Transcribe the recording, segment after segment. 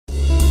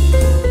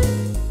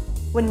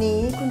วันนี้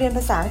คุณเรียนภ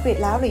าษาอังกฤษ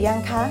แล้วหรือยัง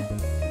คะ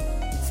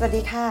สวัส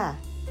ดีค่ะ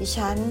ดิ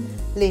ฉัน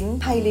หลิน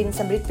ไพลินส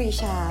ำริดปรี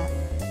ชา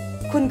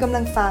คุณกำ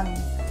ลังฟัง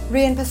เ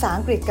รียนภาษา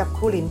อังกฤษกับค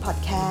รูหลินพอด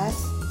แคส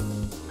ต์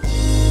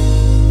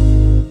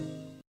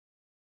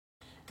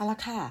เอาละ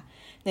ค่ะ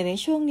ใน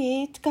ช่วงนี้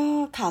ก็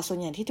ข่าวส่วน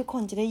ใหญ่ที่ทุกค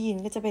นจะได้ยิน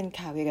ก็จะเป็น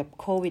ข่าวเกี่ยวกับ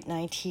โควิด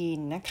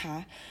 -19 นะคะ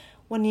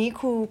วันนี้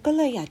ครูก็เ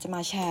ลยอยากจะม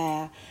าแช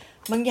ร์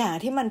บางอย่าง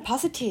ที่มัน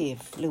positive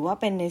หรือว่า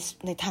เป็น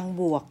ในทาง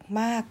บวก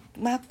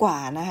มากกว่า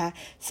นะคะ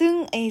ซึ่ง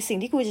สิ่ง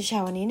ที่ครูจะแช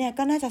ร์วันนี้เนี่ย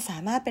ก็น่าจะสา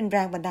มารถเป็นแร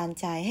งบันดาล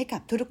ใจให้กั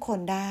บทุกๆคน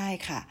ได้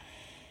ค่ะ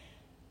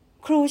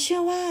ครูเชื่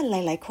อว่าหล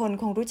ายๆคน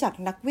คงรู้จัก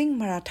นักวิ่ง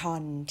มาราธอ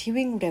นที่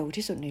วิ่งเร็ว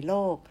ที่สุดในโล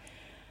ก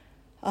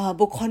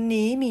บุคคล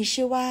นี้มี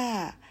ชื่อว่า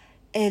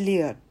เอเลี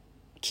ยด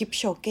คิป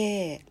โชเก้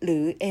หรื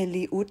อเอ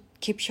ลิอุด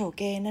คิปโชเ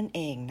ก้นั่นเอ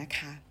งนะค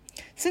ะ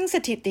ซึ่งส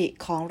ถิติ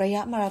ของระย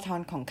ะมาราธอ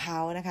นของเขา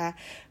นะคะ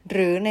ห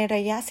รือในร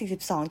ะยะ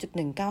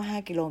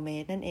 42.195 กิโลเม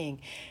ตรนั่นเอง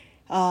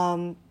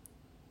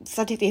ส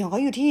ถิติของเข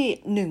าอยู่ที่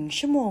1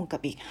ชั่วโมงกั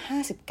บอีก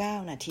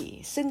59นาที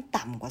ซึ่ง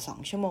ต่ำกว่า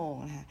2ชั่วโมง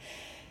นะคะ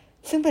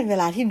ซึ่งเป็นเว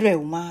ลาที่เร็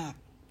วมาก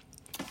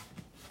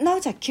นอก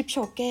จากคิปโช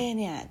เก้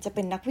เนี่ยจะเ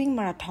ป็นนักวิ่งม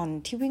าราธอน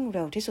ที่วิ่งเ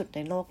ร็วที่สุดใน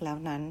โลกแล้ว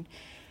นั้น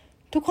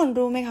ทุกคน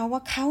รู้ไหมคะว่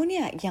าเขาเ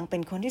นี่ยยังเป็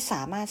นคนที่ส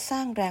ามารถสร้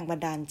างแรงบัน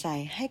ดาลใจ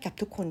ให้กับ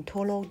ทุกคนทั่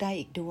วโลกได้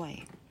อีกด้วย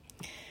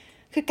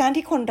คือการ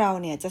ที่คนเรา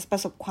เนี่ยจะปร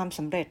ะสบความส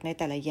ำเร็จใน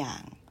แต่ละอย่า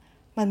ง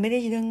มันไม่ได้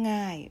เรื่อง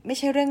ง่ายไม่ใ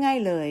ช่เรื่องง่าย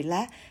เลยแล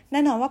ะแ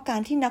น่นอนว่ากา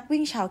รที่นัก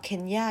วิ่งชาวเค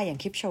นยาอย่าง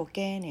คิปโชเ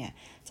ก้เนี่ย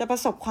จะประ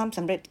สบความส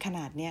ำเร็จขน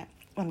าดเนี้ย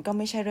มันก็ไ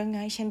ม่ใช่เรื่อง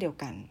ง่ายเช่นเดียว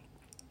กัน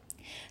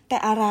แต่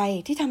อะไร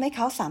ที่ทำให้เข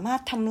าสามาร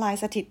ถทำลาย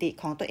สถิติ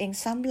ของตัวเอง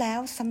ซ้ำแล้ว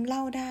ซ้ำเล่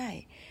าได้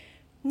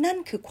นั่น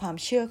คือความ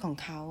เชื่อของ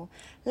เขา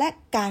และ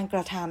การกร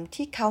ะทำ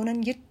ที่เขานั้น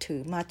ยึดถื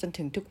อมาจน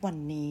ถึงทุกวัน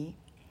นี้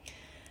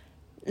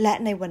และ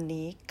ในวัน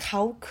นี้เข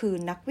าคือ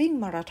นักวิ่ง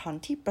มาราธอน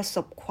ที่ประส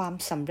บความ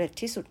สำเร็จ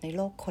ที่สุดในโ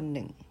ลกคนห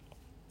นึ่ง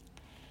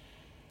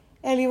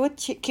เอลิอุด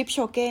คิปโช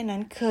เก้นั้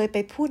นเคยไป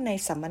พูดใน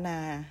สัมมนา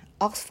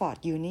Oxford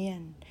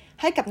Union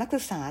ให้กับนักศึ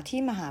กษาที่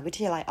มหาวิท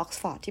ยาลัยออกซ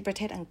ฟอร์ดที่ประเ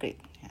ทศอังกฤษ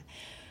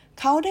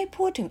เขาได้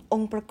พูดถึงอ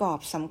งค์ประกอบ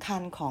สำคั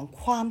ญของ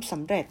ความส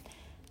ำเร็จ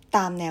ต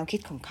ามแนวคิ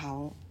ดของเขา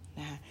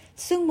นะคะ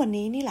ซึ่งวัน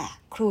นี้นี่แหละ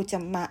ครูจะ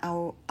มา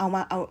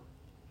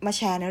มาแ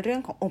ชร์ในเรื่อ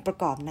งขององค์ประ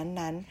กอบ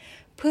นั้นๆ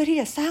เพื่อที่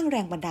จะสร้างแร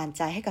งบันดาลใ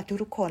จให้กับ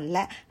ทุกๆคนแล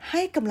ะใ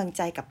ห้กำลังใ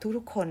จกับ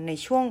ทุกๆคนใน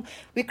ช่วง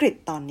วิกฤต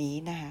ตอนนี้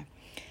นะคะ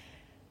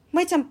ไ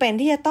ม่จำเป็น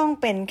ที่จะต้อง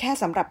เป็นแค่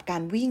สำหรับกา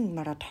รวิ่งม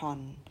าราธอน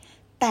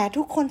แต่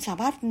ทุกคนสา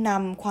มารถน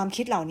ำความ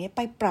คิดเหล่านี้ไป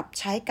ปรับ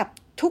ใช้กับ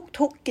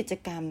ทุกๆกิจ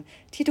กรรม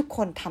ที่ทุกค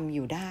นทำอ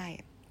ยู่ได้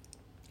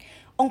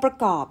องค์ประ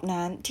กอบ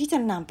นั้นที่จะ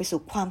นำไปสู่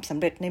ความสำ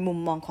เร็จในมุม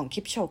มองของ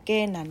คิปโชเก้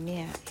นั้นเ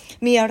นี่ย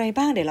มีอะไร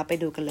บ้างเดี๋ยวเราไป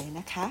ดูกันเลย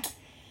นะคะ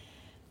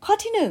ข้อ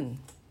ที่1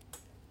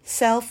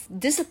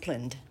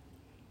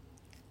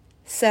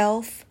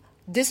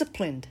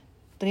 self-disciplined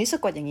ตัวนี้สะ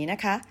กดอย่างนี้นะ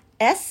คะ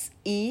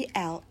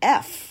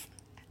S-E-L-F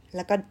แ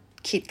ล้วก็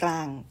ขีดกล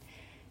าง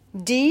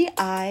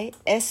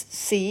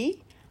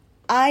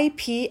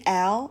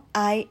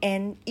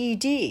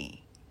D-I-S-C-I-P-L-I-N-E-D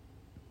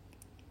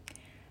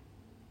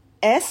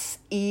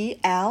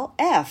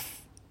S-E-L-F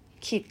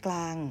ขีดกล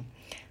าง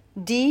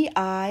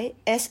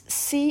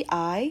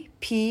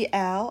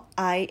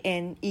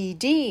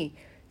D-I-S-C-I-P-L-I-N-E-D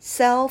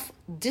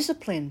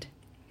self-disciplined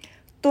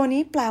ตัว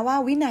นี้แปลว่า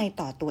วินัย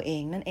ต่อตัวเอ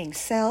งนั่นเอง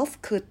self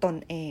คือตน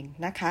เอง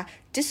นะคะ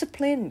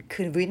discipline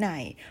คือวินั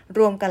ยร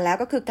วมกันแล้ว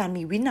ก็คือการ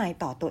มีวินัย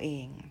ต่อตัวเอ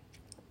ง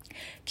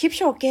คิปโ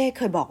ชเก้เ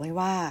คยบอกไว้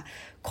ว่า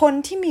คน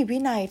ที่มีวิ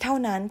นัยเท่า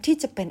นั้นที่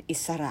จะเป็นอิ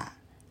สระ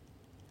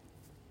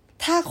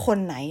ถ้าคน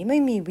ไหนไม่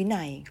มีวิ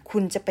นัยคุ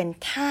ณจะเป็น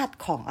ทาส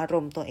ของอาร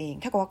มณ์ตัวเอง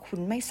ถ้าเกิดว่าคุณ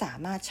ไม่สา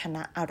มารถชน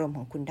ะอารมณ์ข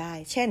องคุณได้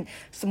เช่น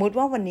สมมุติ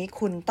ว่าวันนี้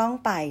คุณต้อง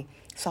ไป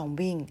ซ้อม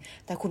วิ่ง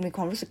แต่คุณมีค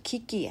วามรู้สึก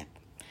ขี้เกียจ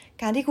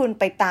การที่คุณ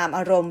ไปตามอ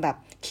ารมณ์แบบ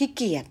ขี้เ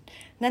กียจ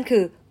นั่นคื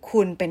อ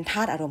คุณเป็นท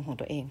าสอารมณ์ของ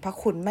ตัวเองเพราะ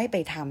คุณไม่ไป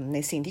ทำใน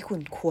สิ่งที่คุณ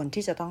ควร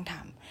ที่จะต้องท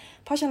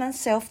ำเพราะฉะนั้น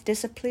self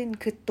discipline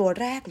คือตัว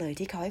แรกเลย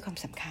ที่เขาให้ความ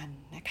สำคัญ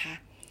นะคะ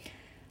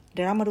เ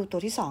ดี๋ยวเรามาดูตั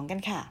วที่2กัน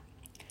ค่ะ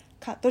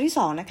ตัวที่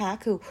2นะคะ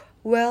คือ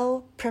well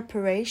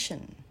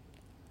preparation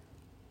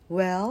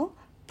well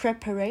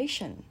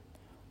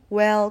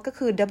ก็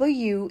คือ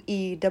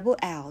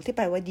W-E-L-L ที่แป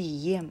ลว่าดี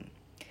เยี่ยม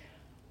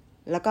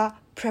แล้วก็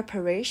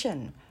preparation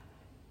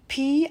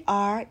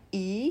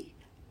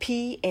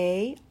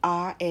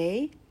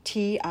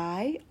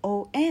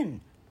P-R-E-P-A-R-A-T-I-O-N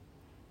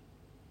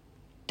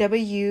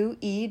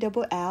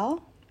W-E-L-L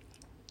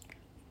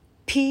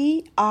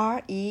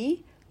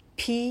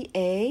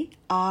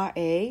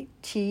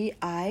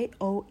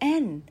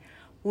P-R-E-P-A-R-A-T-I-O-N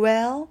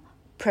well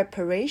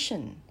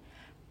preparation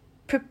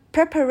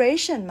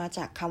มาจ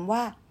ากคำว่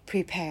า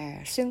prepare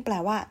ซึ่งแปล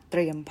ว่าเต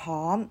รียมพ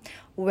ร้อม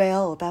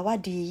well แปลว่า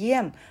ดีเยี่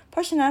ยมเพร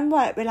าะฉะนั้น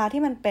เวลา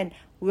ที่มันเป็น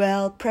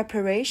well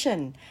preparation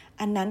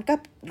อันนั้นก็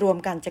รวม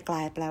กันจะกล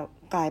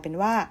ายเป็น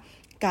ว่า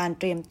การ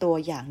เตรียมตัว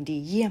อย่างดี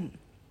เยี่ยม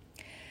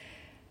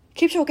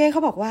คิปโชเก้เข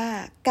าบอกว่า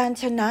การ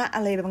ชนะอ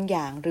ะไรบางอ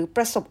ย่างหรือป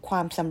ระสบคว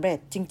ามสำเร็จ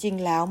จริง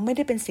ๆแล้วไม่ไ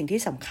ด้เป็นสิ่งที่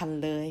สำคัญ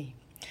เลย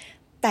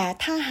แต่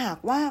ถ้าหาก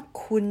ว่า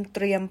คุณเต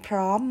รียมพ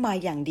ร้อมมา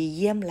อย่างดีเ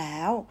ยี่ยมแล้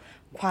ว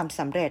ความส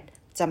ำเร็จ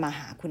จะมาห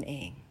าคุณเอ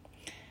ง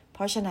เพ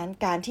ราะฉะนั้น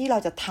การที่เรา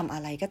จะทำอะ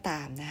ไรก็ต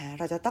ามนะคะ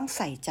เราจะต้องใ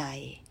ส่ใจ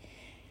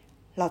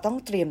เราต้อง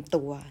เตรียม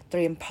ตัวเต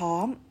รียมพร้อ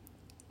ม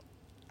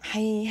ใ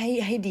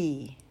ห้ดี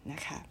นะ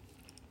คะ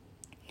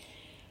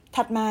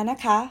ถัดมานะ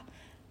คะ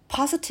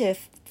positive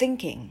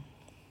thinking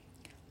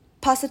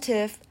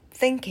positive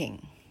thinking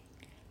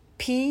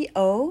P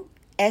O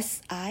S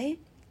I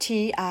T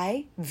I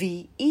V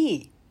E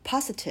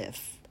positive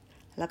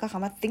แล้วก็ค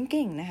ำว่า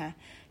thinking นะคะ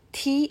T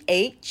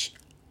H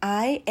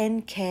I N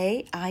K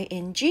I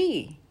N G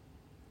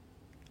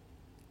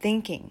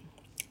thinking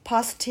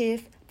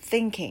positive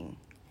thinking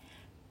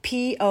P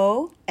O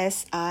S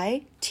I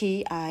T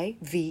I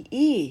V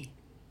E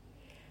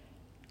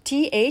T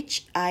H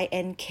I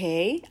N K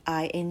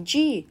I N G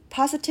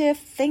positive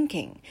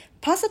thinking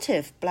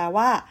positive แปล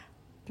ว่า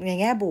ใน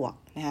แง่บวก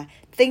นะคะ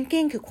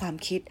thinking คือความ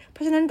คิดเพร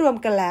าะฉะนั้นรวม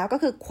กันแล้วก็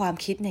คือความ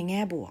คิดในแ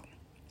ง่บวก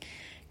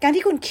การ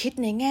ที่คุณคิด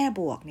ในแง่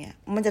บวกเนี่ย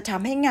มันจะท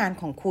ำให้งาน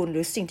ของคุณห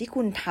รือสิ่งที่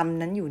คุณท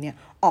ำนั้นอยู่เนี่ย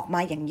ออกมา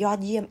อย่างยอด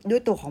เยี่ยมด้ว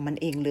ยตัวของมัน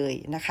เองเลย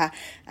นะคะ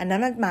อันนั้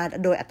นมันมา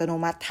โดยอัตโน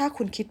มัติถ้า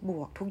คุณคิดบ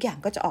วกทุกอย่าง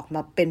ก็จะออกม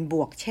าเป็นบ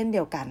วกเช่นเดี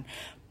ยวกัน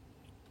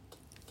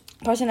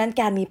เพราะฉะนั้น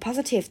การมี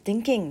positive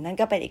thinking นั่น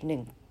ก็เป็นอีกห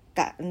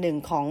นึ่ง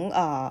ของ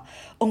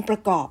องค์ปร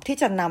ะกอบที่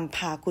จะนำพ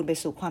าคุณไป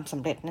สู่ความส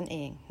ำเร็จนั่นเอ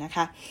งนะค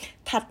ะ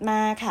ถัดมา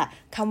ค่ะ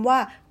คำว่า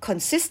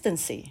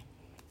consistency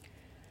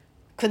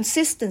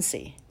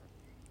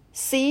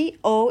C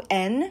O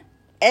N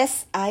S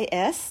I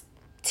S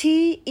T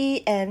E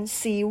N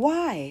C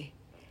Y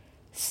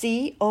C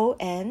O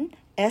N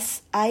S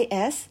I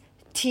S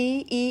T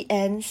E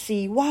N C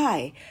Y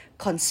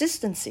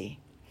consistency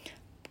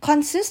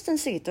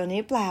ตัว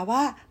นี้แปลว่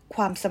าค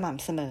วามสม่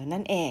ำเสมอ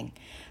นั่นเอง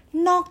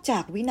นอกจา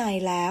กวินัย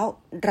แล้ว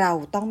เรา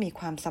ต้องมี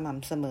ความสม่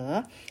ำเสมอ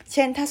เ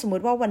ช่นถ้าสมมุ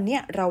ติว่าวันนี้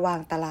เราวาง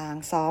ตาราง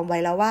ซ้อมไว้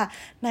แล้วว่า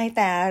ใน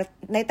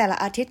แต่ละ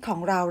อาทิตย์ของ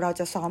เรา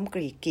จะซ้อม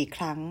กี่ค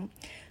รั้ง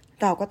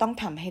เราก็ต้อง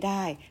ทำให้ไ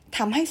ด้ท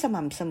ำให้ส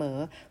ม่ำเสมอ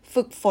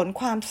ฝึกฝน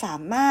ความสา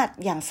มารถ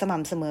อย่างสม่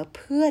ำเสมอเ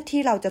พื่อ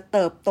ที่เราจะเ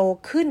ติบโต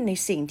ขึ้นใน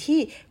สิ่งที่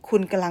คุ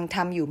ณกำลังท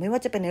ำอยู่ไม่ว่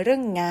าจะเป็นในเรื่อ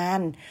งงา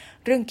น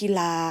เรื่องกีฬ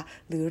า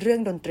หรือเรื่อง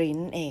ดนตรี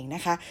นั่นเองน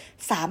ะคะ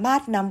สามาร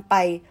ถนำไป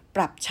ป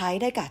รับใช้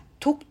ได้กับ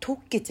ทุก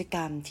กิจกร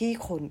รมที่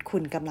คุ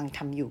ณกำลังท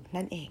ำอยู่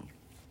นั่นเอง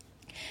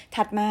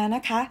ถัดมาน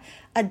ะคะ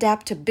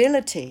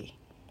adaptability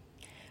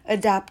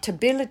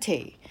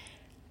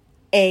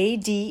A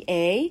D A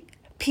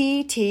P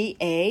T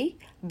A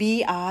B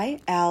I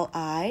L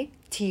I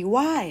T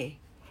Y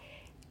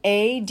A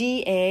D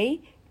A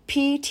P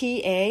T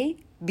A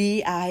B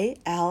I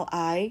L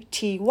I T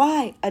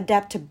Y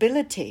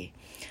adaptability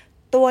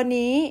ตัว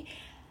นี้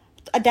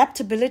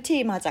adaptability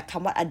มาจากค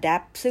ำว่า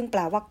adapt ซึ่งแป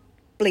ลว่า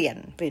เปลี่ย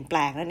นแปล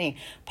งนั่นเอง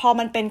พอ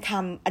มันเป็นค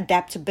ำ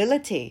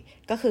adaptability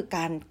ก็คือ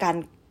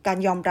การ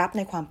ยอมรับใ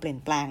นความเปลี่ยน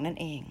แปลงนั่น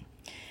เอง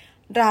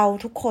เรา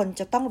ทุกคน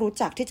จะต้องรู้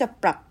จักที่จะ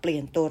ปรับเปลี่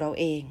ยนตัวเรา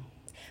เอง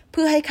เ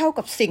พื่อให้เข้า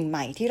กับสิ่งให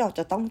ม่ที่เราจ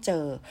ะต้องเจ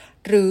อ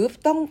หรือ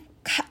ต้อง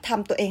ท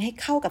ำตัวเองให้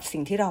เข้ากับสิ่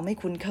งที่เราไม่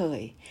คุ้นเค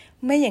ย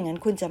ไม่อย่างนั้น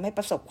คุณจะไม่ป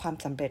ระสบความ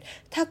สำเร็จ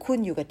ถ้าคุณ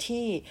อยู่กับ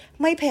ที่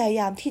ไม่พยาย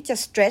ามที่จะ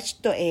stretch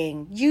ตัวเอง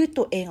ยืด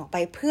ตัวเองออกไป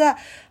เพื่อ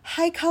ใ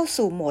ห้เข้า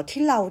สู่โหมด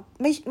ที่เรา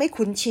ไม่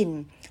คุ้นชิน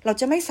เรา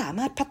จะไม่สาม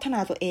ารถพัฒนา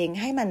ตัวเอง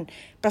ให้มัน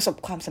ประสบ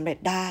ความสำเร็จ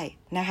ได้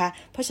นะคะ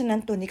เพราะฉะนั้น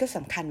ตัวนี้ก็ส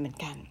ำคัญเหมือน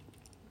กัน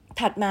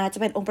ถัดมาจะ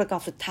เป็นองค์ประกอ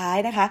บสุดท้าย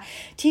นะคะ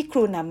ที่ค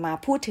รูนำมา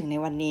พูดถึงใน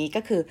วันนี้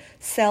ก็คือ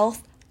self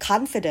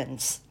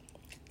confidence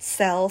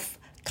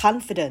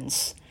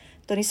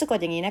ตัวนี้สะกด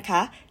อย่างนี้นะค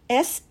ะ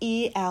S E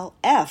L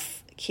F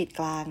ขีด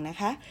กลางนะ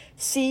คะ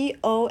C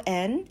O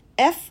N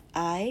F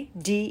I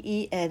D E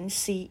N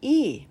C E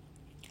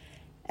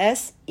S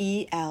E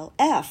L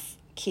F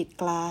ขีด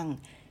กลาง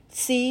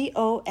C O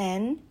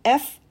N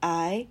F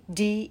I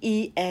D E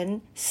N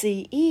C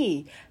E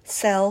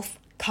self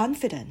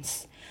confidence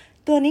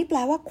ตัวนี้แปล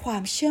ว่าควา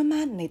มเชื่อ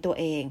มั่นในตัว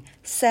เอง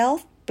self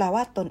แปล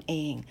ว่าตนเอ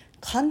ง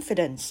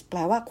confidence แปล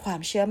ว่าความ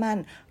เชื่อมั่น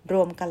ร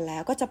วมกันแล้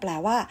วก็จะแปล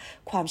ว่า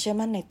ความเชื่อ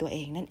มั่นในตัวเอ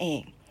งนั่นเอ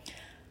ง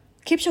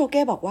คิปโชเ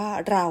ก้บอกว่า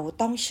เรา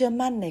ต้องเชื่อ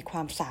มั่นในคว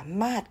ามสา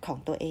มารถของ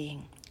ตัวเอง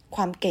ค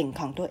วามเก่ง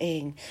ของตัวเอ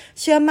ง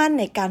เชื่อมั่น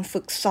ในการ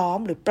ฝึกซ้อม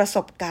หรือประส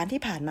บการณ์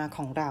ที่ผ่านมาข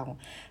องเรา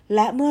แล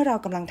ะเมื่อเรา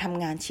กำลังท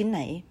ำงานชิ้นไหน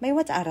ไม่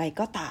ว่าจะอะไร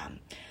ก็ตาม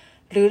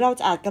หรือเรา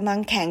จะอาจกำลัง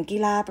แข่งกี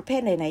ฬาประเภ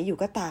ทไหนๆอยู่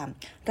ก็ตาม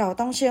เรา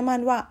ต้องเชื่อมั่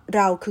นว่าเ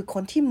ราคือค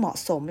นที่เหมาะ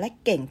สมและ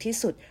เก่งที่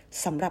สุด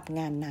สำหรับ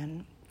งานนั้น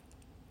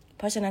เ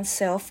พราะฉะนั้น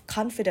self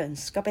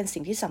confidence ก็เป็นสิ่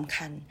งที่สำ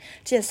คัญ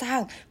ที่จะสร้าง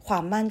ควา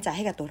มมั่นใจใ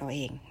ห้กับตัวเราเ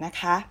องนะ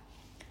คะ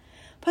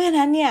เพราะฉะ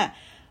นั้นเนี่ย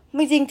จ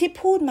ริงที่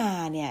พูดมา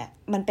เนี่ย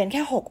มันเป็นแ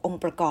ค่6อง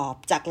ค์ประกอบ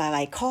จากหล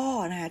ายๆข้อ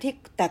นะคะ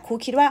แต่ครู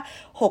คิดว่า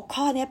6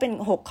ข้อนี้เป็น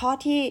6ข้อ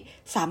ที่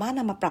สามารถ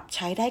นำมาปรับใ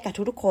ช้ได้กับ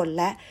ทุกๆคน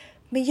และ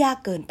ไม่ยาก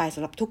เกินไปส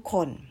ำหรับทุกค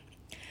น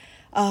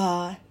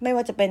ไม่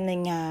ว่าจะเป็นใน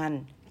งาน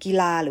กี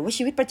ฬาหรือว่า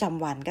ชีวิตประจ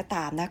ำวันก็ต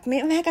ามนะ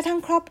แม้กระทั่ง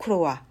ครอบครั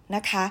วน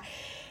ะคะ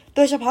โด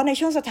ยเฉพาะใน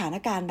ช่วงสถาน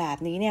การณ์แบบ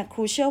นี้เนี่ยค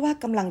รูเชื่อว่า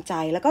กำลังใจ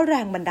แล้วก็แร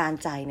งบันดาล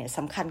ใจเนี่ยส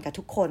ำคัญกับ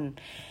ทุกคน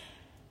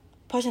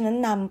เพราะฉะนั้น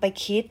นำไป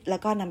คิดแล้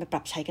วก็นำไปป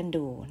รับใช้กัน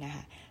ดูนะค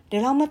ะเดี๋ย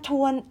วเรามาท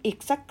วนอีก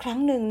สักครั้ง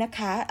หนึ่งนะค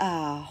ะ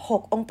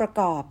6องค์ประ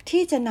กอบ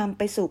ที่จะนำไ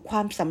ปสู่คว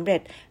ามสำเร็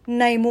จ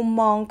ในมุม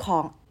มองขอ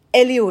งเอ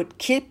ลิอุด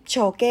คิปโช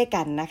เก้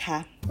กันนะคะ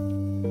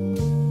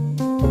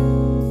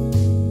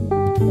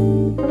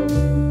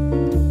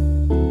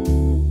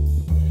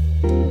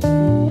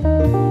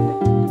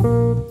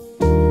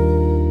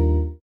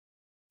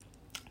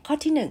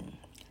ที่1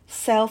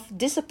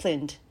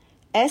 self-disciplined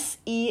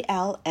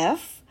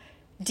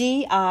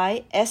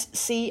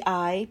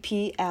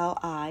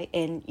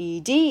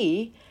self-disciplined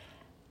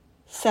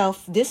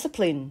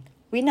self-discipline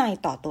วินัย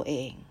ต่อตัวเอ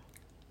ง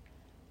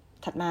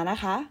ถัดมานะ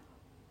คะ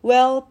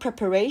well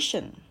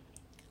preparation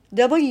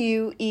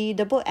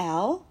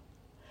WELL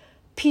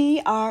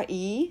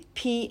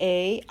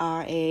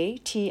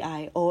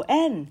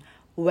PREPARATION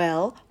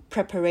well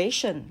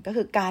preparation ก็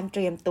คือการเต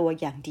รียมตัว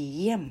อย่างดีเ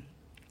ยี่ยม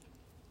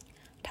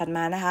ถัดม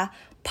านะคะ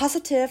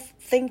positive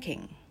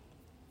thinking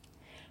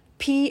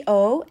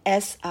POSITIVE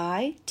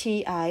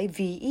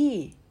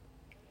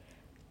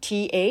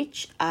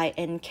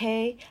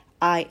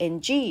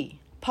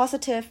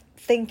positive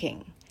thinking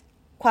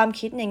ความ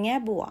คิดในแง่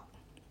บวก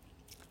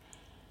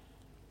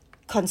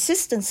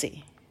consistency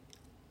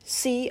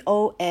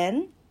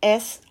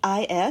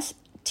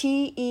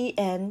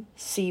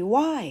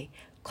CONSISTENCY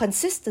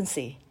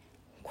consistency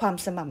ความ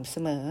สม่ำเส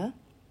มอ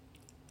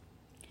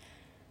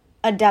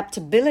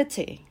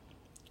adaptability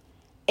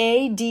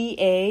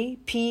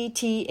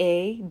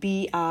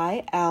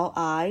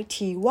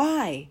ADAPTABILITY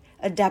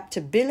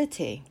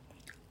adaptability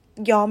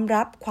ยอม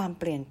รับความ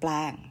เปลี่ยนแปล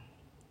ง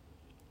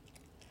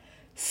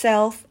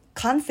self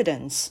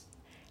confidence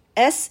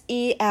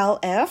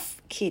SELF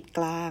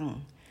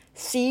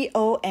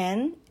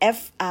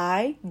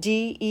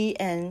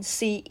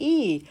CONFIDENCE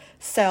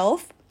self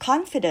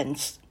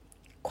confidence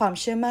ความ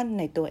เชื่อมั่นใ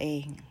นตัวเอ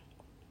ง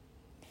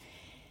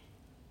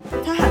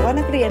ถ้าหากว่า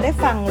นักเรียนได้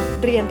ฟัง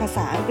เรียนภาษ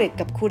าอังกฤษ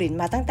กับครูหลิน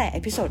มาตั้งแต่เอ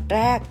พิโซดแ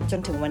รกจน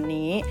ถึงวัน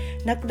นี้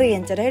นักเรียน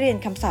จะได้เรียน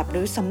คำศัพท์ห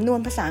รือสำนวน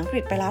ภาษาอังกฤ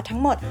ษไปแล้วทั้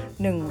งหมด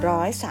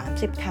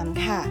130ค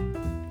ำค่ะ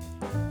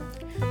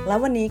แล้ว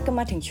วันนี้ก็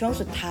มาถึงช่วง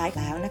สุดท้าย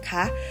แล้วนะค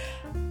ะ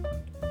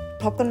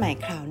พบกันใหม่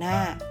คราวหน้า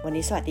วัน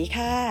นี้สวัสดี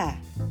ค่ะ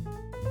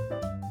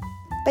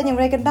เป็นอย่าง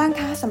ไรกันบ้าง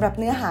คะสำหรับ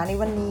เนื้อหาใน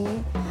วันนี้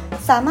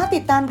สามารถติ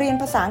ดตามเรียน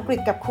ภาษาอังกฤษ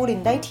กับครูหลิ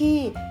นได้ที่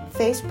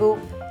Facebook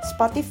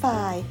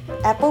Spotify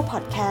Apple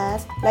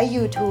Podcast และ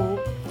YouTube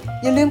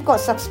อย่าลืมกด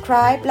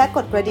subscribe และก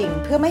ดกระดิ่ง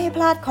เพื่อไม่ให้พ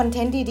ลาดคอนเท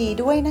นต์ดี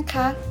ๆด้วยนะค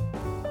ะ